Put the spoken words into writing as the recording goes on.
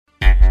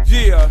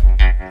Yeah,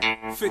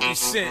 50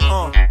 Cent,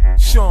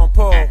 Sean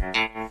Paul.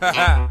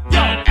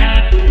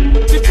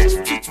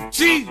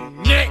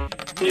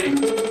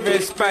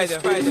 Red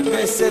Spider,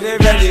 man said they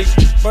ready,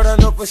 but I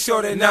know for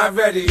sure they not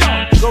ready.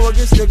 Go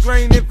against the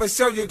grain if for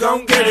sure you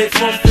gon' get it.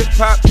 Won't flip,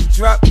 pop,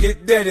 drop,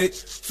 get deaded.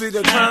 See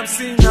the crime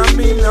scene,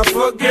 I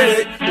forget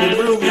it.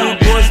 When real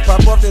boys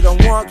pop off, they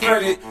don't want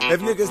credit.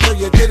 If niggas know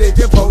you did it,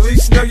 then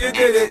police know you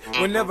did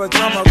it. Whenever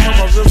drama come,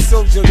 a real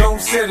soldier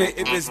don't set it.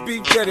 If it's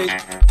beef, get it.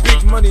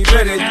 Big money,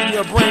 bet it. In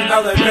your brain,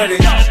 I'll admit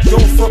it.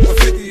 Don't fuck with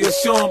 50 or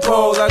Sean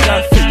Paul. I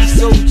got 50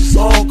 soldiers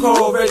on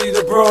call, ready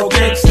to brawl.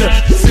 Gangster,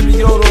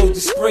 semioto, to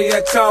spray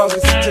at towers.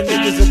 And sit your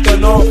niggas and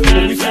done off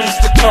when we finish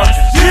the car.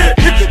 Yeah,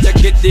 if you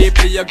check it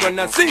deeply, you're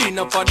gonna see.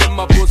 Enough of them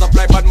a pose up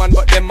like bad man,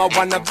 but them a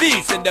wanna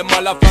be. Send them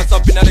all a flash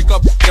up in the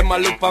club, them a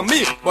look for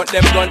me, but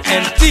them gun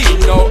empty,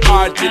 no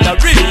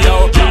artillery,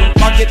 yo.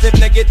 Positive,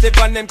 negative,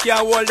 and them can't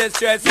hold the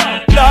stress.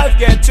 Life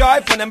get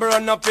tried for them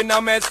run up in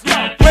a mess.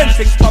 When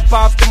things pop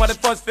off, them are the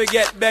first to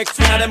get vexed.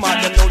 None of them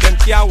out, them know them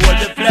can't hold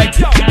the flex.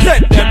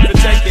 Send them to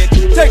check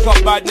it, take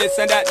up badness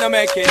and that no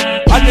make it.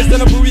 And this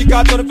is a week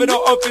out of it,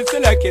 no up and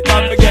select it,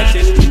 and forget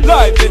it.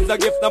 Life is a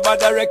gift,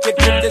 nobody wreck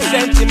it. 50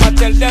 cents, I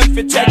tell them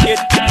to check it.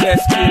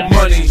 Let's get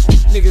money.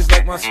 Niggas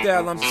like my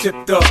style, I'm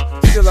chipped up.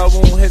 Still I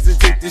won't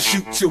hesitate to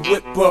shoot your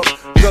whip up.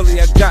 Gully,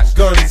 I got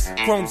guns,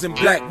 chromes and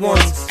black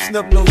ones.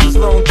 Snub noses,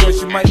 long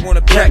joints, you might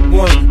wanna pack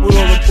one. With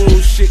all the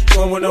bullshit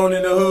going on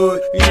in the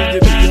hood, you need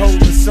to be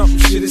holding something,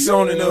 shit is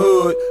on in the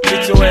hood.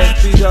 Get your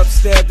ass beat up,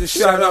 stabbed and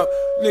shot up.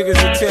 Niggas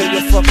will tear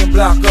your fucking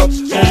block up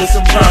over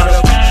some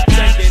product.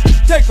 Check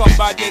it, take up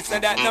badness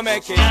and that no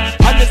make it.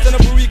 And this is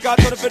a week out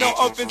of it, no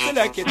up and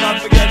select it, don't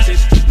forget it.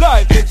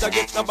 Life is a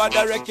gift, nobody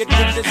wreck it.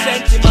 50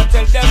 cents, I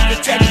tell them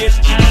to check it.